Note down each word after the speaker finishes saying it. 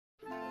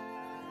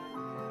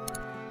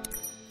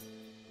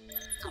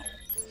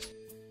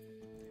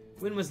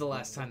When was the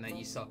last time that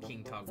you saw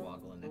King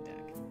Togwaggle in the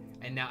deck?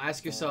 And now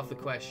ask yourself the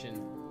question,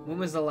 when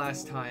was the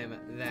last time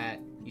that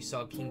you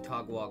saw King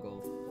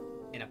Togwaggle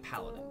in a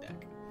Paladin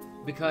deck?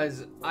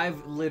 Because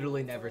I've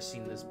literally never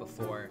seen this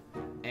before,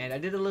 and I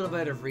did a little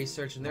bit of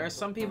research, and there are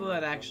some people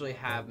that actually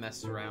have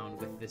messed around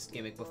with this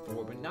gimmick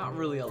before, but not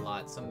really a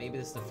lot, so maybe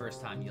this is the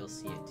first time you'll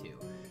see it too.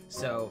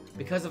 So,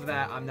 because of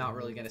that, I'm not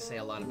really going to say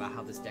a lot about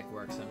how this deck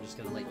works. I'm just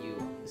going to let you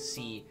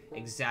see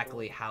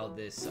exactly how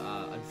this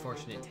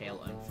unfortunate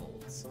tale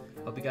unfolds.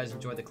 Hope you guys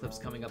enjoy the clips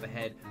coming up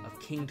ahead of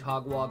King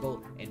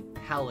Togwaggle and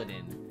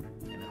Paladin,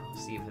 and I'll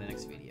see you for the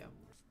next video.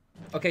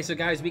 Okay, so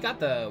guys, we got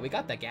the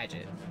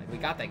gadget. Like, we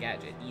got that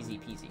gadget. Easy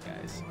peasy,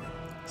 guys.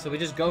 So we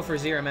just go for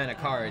 0 mana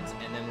cards,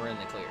 and then we're in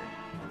the clear.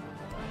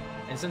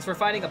 And since we're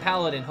fighting a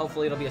Paladin,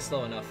 hopefully it'll be a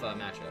slow enough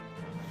matchup.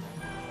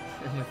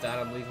 And with that,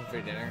 I'm leaving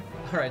for dinner.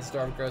 Alright,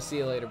 Stormcrow, see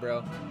you later,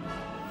 bro.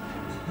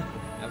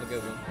 Have a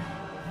good one.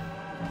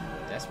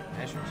 Desperate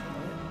Measures.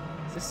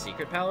 Is this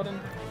Secret Paladin?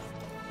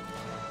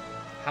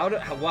 How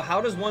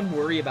does one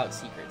worry about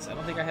secrets? I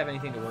don't think I have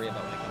anything to worry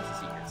about when it comes to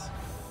secrets.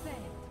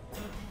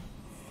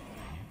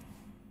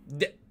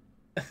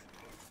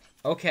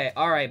 Okay,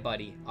 alright,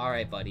 buddy.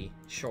 Alright, buddy.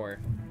 Sure.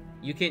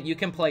 You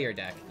can play your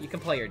deck. You can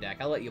play your deck.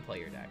 I'll let you play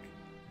your deck.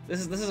 This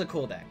is a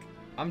cool deck.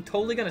 I'm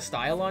totally gonna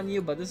style on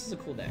you, but this is a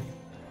cool deck.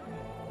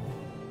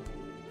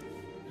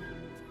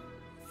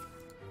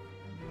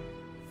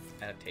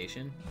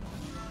 Adaptation?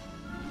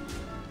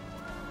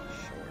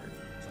 Sure.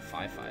 It's a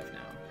 5/5 now.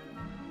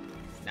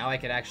 Now I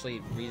could actually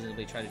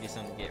reasonably try to do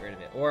something to get rid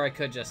of it. Or I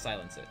could just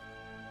silence it.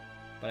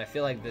 But I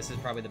feel like this is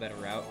probably the better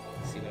route.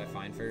 Let's see what I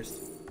find first.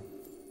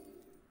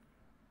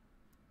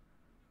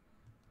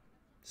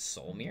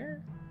 Soul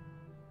Mirror?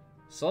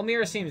 Soul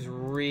Mirror seems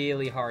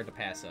really hard to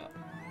pass up.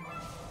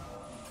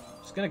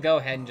 Just gonna go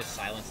ahead and just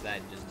silence that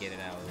and just get it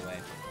out of the way.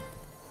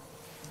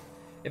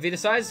 If he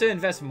decides to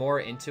invest more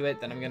into it,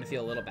 then I'm gonna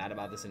feel a little bad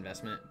about this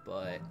investment,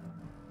 but at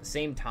the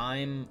same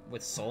time,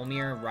 with Soul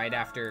Mirror right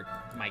after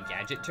my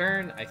gadget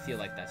turn, I feel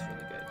like that's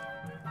really good.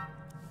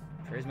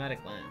 Prismatic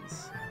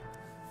Lens.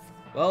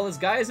 Well, this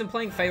guy isn't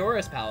playing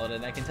Feora's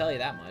Paladin, I can tell you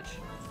that much.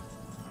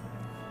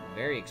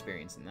 Very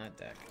experienced in that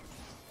deck.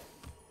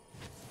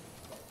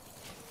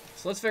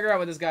 So let's figure out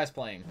what this guy's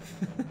playing.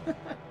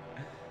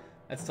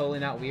 That's totally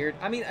not weird.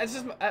 I mean, it's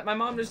just my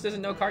mom just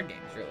doesn't know card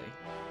games, really.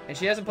 And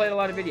she hasn't played a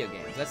lot of video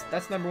games.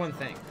 That's number one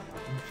thing.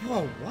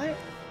 Whoa, what?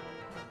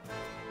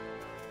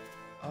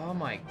 Oh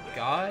my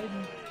god.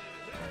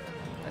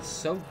 That's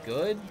so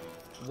good.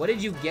 What did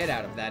you get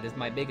out of that is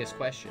my biggest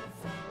question.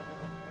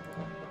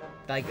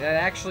 Like, that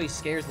actually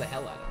scares the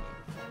hell out of me.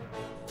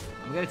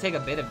 I'm gonna take a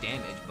bit of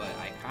damage, but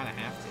I kinda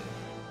have to.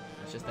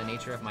 It's just the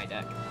nature of my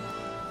deck.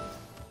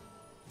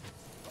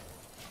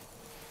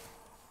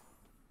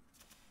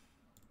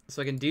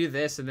 So I can do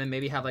this and then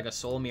maybe have like a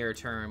Soul Mirror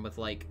turn with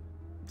like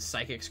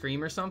Psychic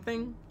Scream or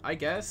something, I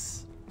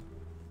guess.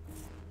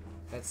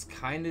 That's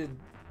kind of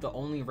the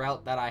only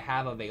route that I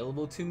have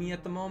available to me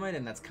at the moment,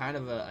 and that's kind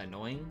of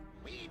annoying.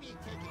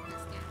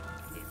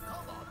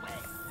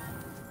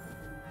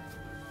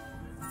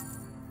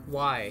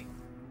 Why?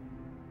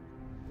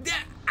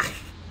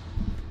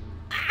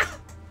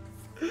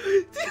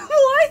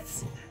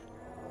 What?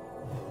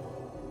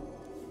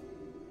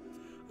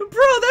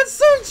 Bro, that's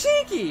so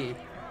cheeky!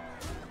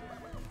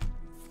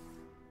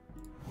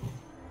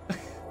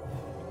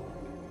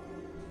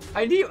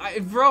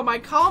 Bro, my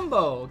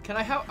combo.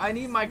 I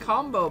need my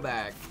combo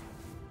back.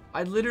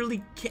 I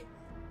literally can't.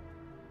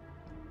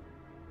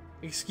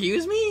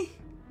 Excuse me?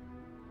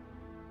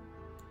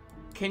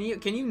 Can you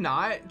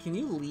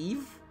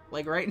leave?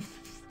 Like, right?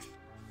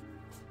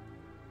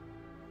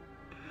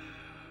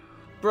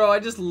 Bro, I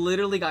just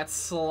literally got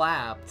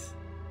slapped.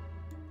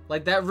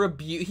 Like, that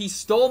rebuke. He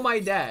stole my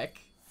deck.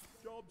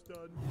 Job's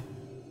done.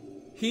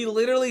 He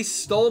literally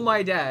stole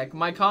my deck,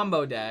 my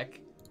combo deck,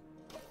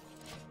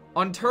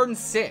 on turn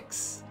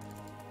 6,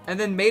 and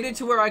then made it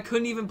to where I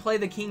couldn't even play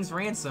the King's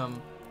Ransom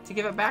to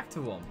give it back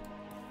to him.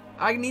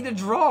 I need to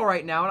draw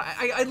right now, and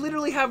I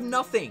literally have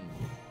nothing.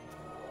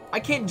 I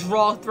can't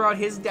draw throughout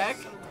his deck.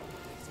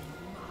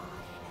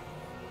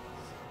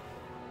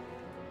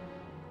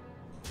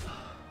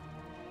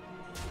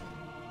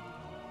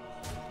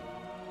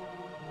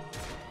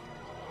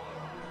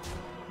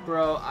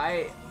 Bro,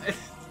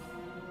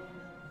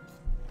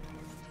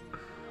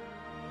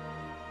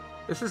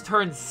 This is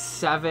turn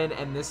 7,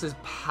 and this is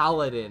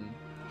Paladin.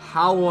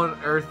 How on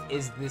earth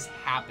is this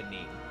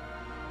happening?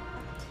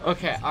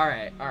 Okay,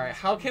 alright.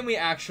 How can we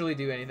actually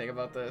do anything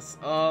about this?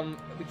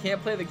 We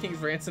can't play the King's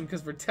Ransom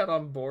because we're dead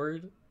on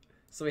board.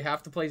 So we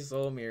have to play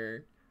Soul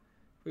Mirror.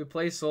 We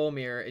play Soul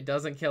Mirror, it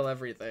doesn't kill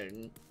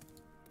everything.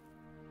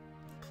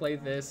 Play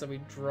this and we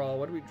draw.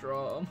 What do we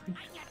draw? Oh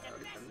my god, I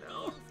don't even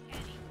know.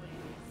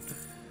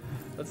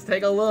 Let's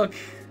take a look.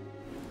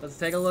 Let's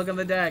take a look on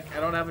the deck.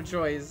 I don't have a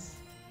choice.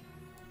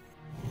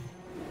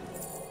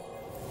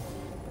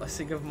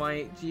 Blessing of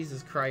Might.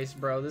 Jesus Christ,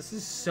 bro. This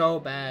is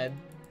so bad.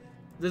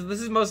 This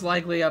is most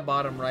likely a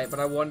bottom right, but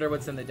I wonder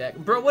what's in the deck.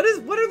 Bro, what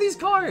are these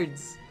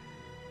cards?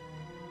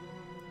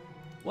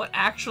 What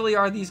actually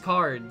are these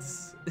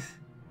cards?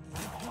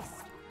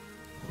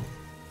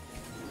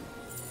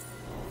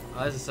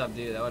 Oh, that's a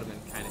subdue. That would have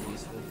been kind of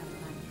useful.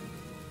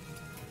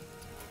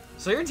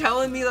 So you're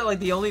telling me that like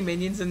the only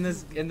minions in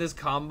this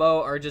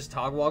combo are just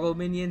Togwaggle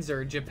minions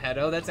or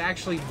Geppetto? That's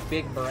actually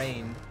big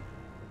brain.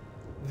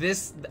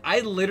 I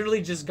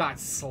literally just got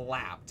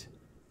slapped.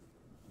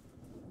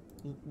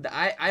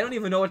 I don't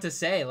even know what to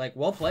say. Like,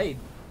 well played.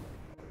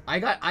 I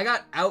got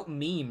out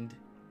memed.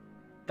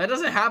 That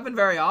doesn't happen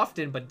very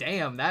often, but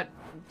damn, that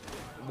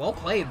well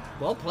played,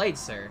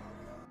 sir.